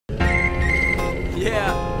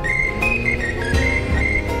Yeah,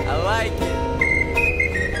 I like it.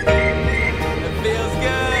 It feels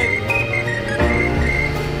good.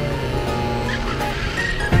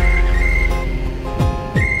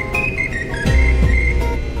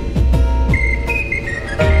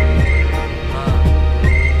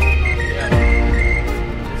 Yeah,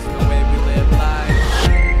 it's the way we live life.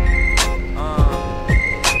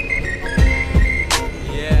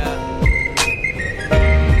 Yeah.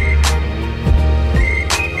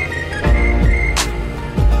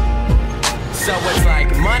 So it's like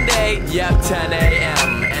Monday, yep, 10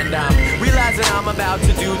 a.m. And I'm realizing I'm about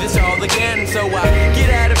to do this all again. So I get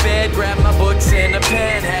out of bed, grab my books and a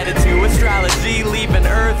pen, headed to astrology, leaving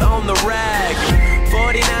Earth on the rag.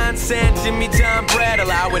 49-cent Jimmy John bread,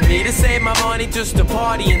 allowing me to save my money just to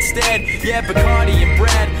party instead. Yeah, Bacardi and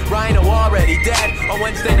bread, Rhino already dead. On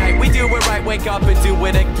Wednesday night we do it right, wake up and do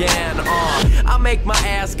it again. I'll make my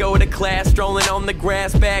ass go to class, strolling on the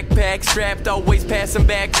grass, backpack strapped, always passing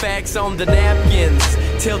back facts on the napkins.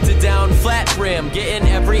 Tilted down, flat rim, getting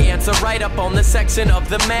every answer right up on the section of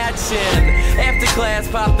the matchin'. After class,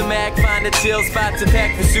 pop the Mac, find a chill spot to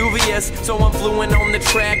pack Vesuvius. So I'm fluent on the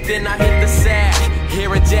track, then I hit the sack.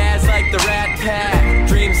 Hear a jazz like the Rat Pack.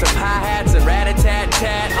 Dreams of hi-hats and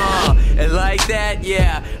rat-a-tat-tat. And like that,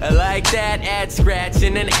 yeah, I like that. Add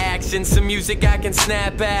scratching and action, some music I can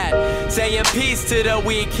snap at. Saying peace to the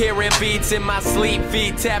weak, hearing beats in my sleep.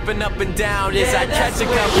 Feet tapping up and down as I catch a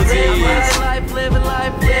couple Z's. Living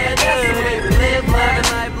life, yeah, that's the way we live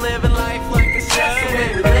life. Living life like a show. That's the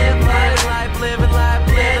way we live life. Living life,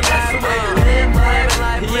 yeah, that's the way we live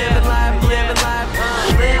life. Living life, living life,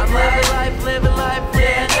 living life, living life,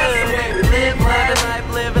 yeah, that's the way we live life.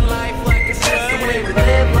 Living life like a show. That's the way we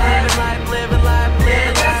live life. Living life,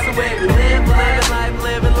 yeah, that's the way we live life.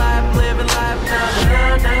 Living life, living life, na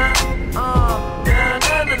na na na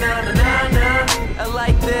na na na na. I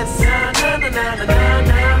like this, na na na na na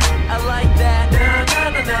na. I like that, na na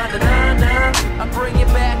na na na na. I bring it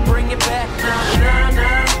back, na na na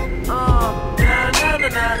na na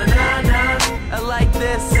na na na. I like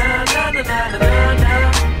this, na na na na na na.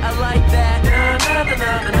 I like that, na na na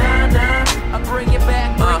na na na. I bring it back,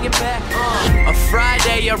 A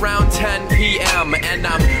Friday around 10 p.m. and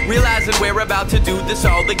I'm realizing we're about to do this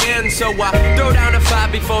all again. So I throw down a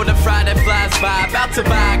 5 before the Friday flies by. About to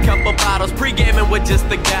buy a couple bottles, pre-gaming with just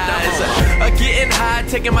the guys. Getting high,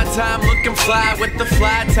 taking my time, looking fly with the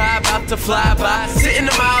fly tie, about to fly by. Sitting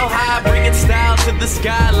a mile high, bringing style to the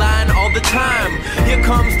skyline all the time. Here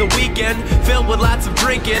comes the weekend, filled with lots of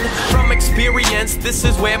drinking. From experience, this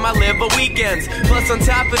is where my liver weekends. Plus on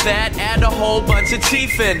top of that, add a whole bunch of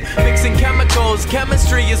chiefin'. Mixing chemicals,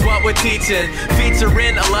 chemistry is what we're teaching.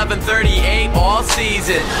 Featuring 1138 all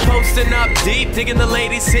season. Posting up deep, digging the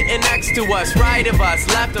ladies sitting next to us. Right of us,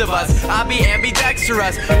 left of us, I'll be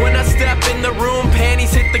ambidextrous. When I step in the room,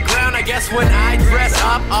 panties hit the ground. I guess when I dress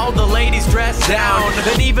up, all the ladies dress down.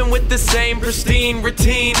 And even with the same pristine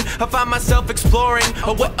routine, I find myself exploring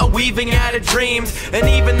a weaving out of dreams. And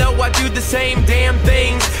even though I do the same damn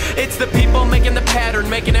things, it's the people making the pattern,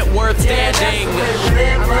 making it worth standing.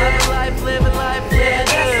 Living life, yeah,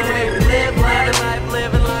 that's the way we live life.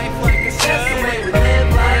 Living life like a show. That's the way we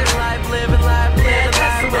live life. Living life, yeah,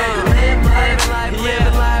 that's the way we live life. Living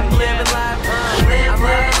life, living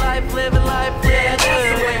life, living life, yeah, that's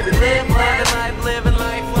the way we live life. Living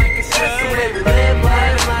life like a show. That's the way we live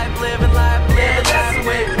life. Living life, yeah, that's the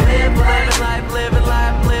way we live life. Living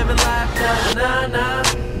life, na na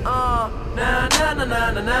na na na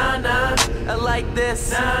na na. I like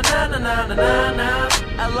this, na na na na na na.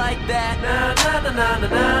 I like that, na na na na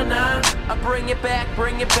na na. I bring it back, na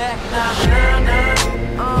na na na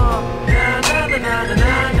na na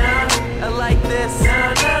na. I like this,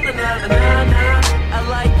 na na na na na na. I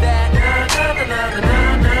like that, na na na na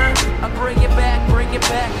na. I bring it back,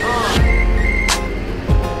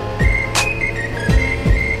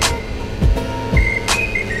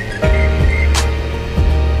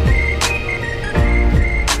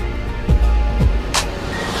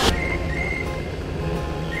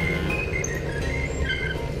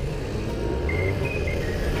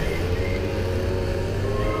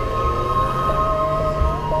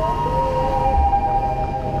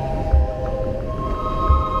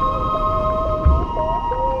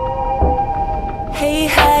 Hey,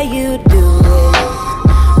 how you doing?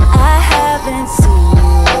 I haven't seen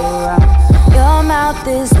you around. Your mouth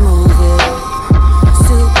is moving,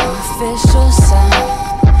 superficial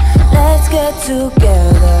sound. Let's get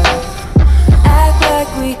together, act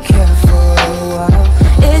like we care for a while.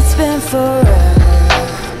 It's been forever,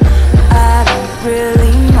 I don't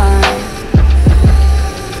really mind.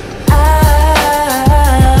 I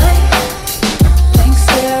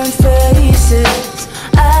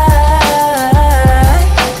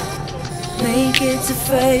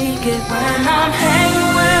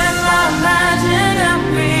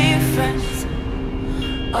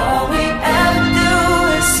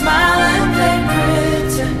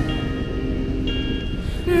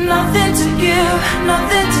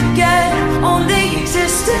nothing to get, only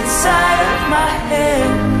exist inside of my head.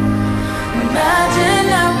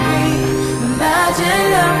 Imaginary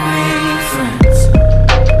friends.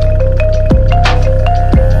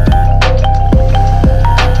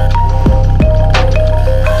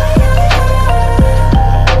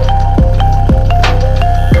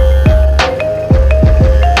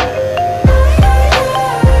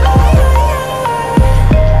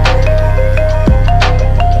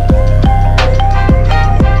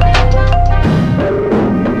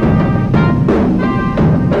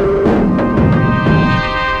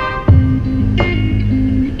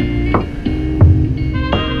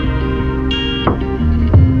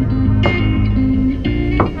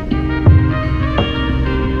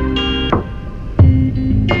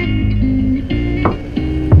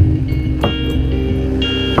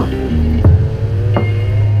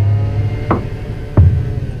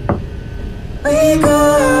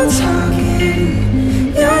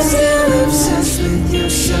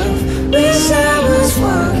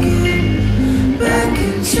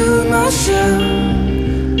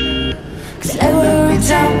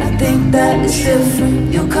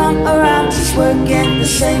 Different, you'll come around just working the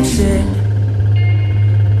same shit,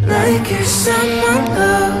 like you're someone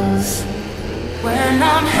else. When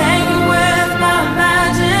I'm hanging with my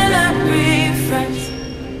imaginary friends,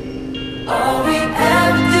 all we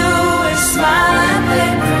ever do is smile and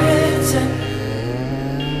play pretend.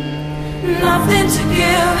 Nothing to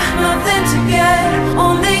give, nothing to get,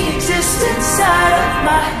 only exist inside of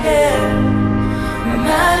my head.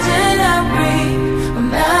 Imaginary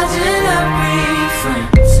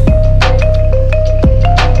friends.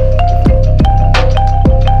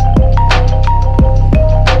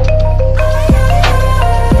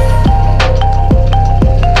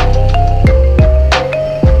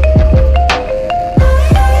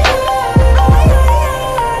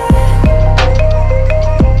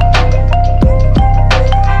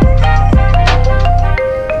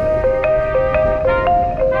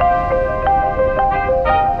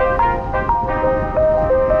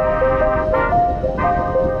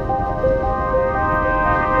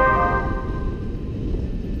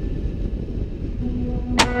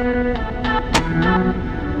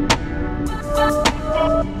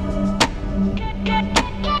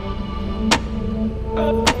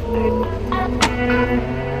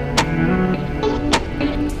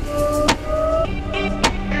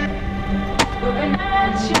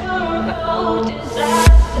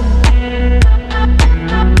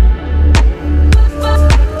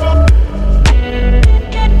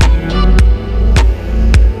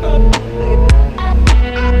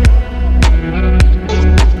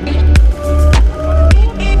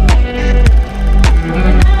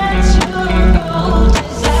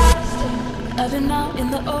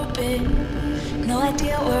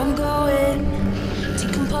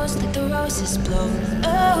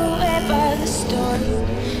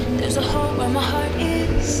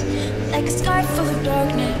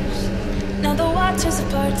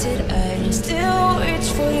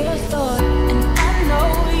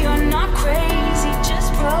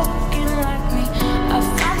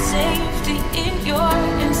 Safety in your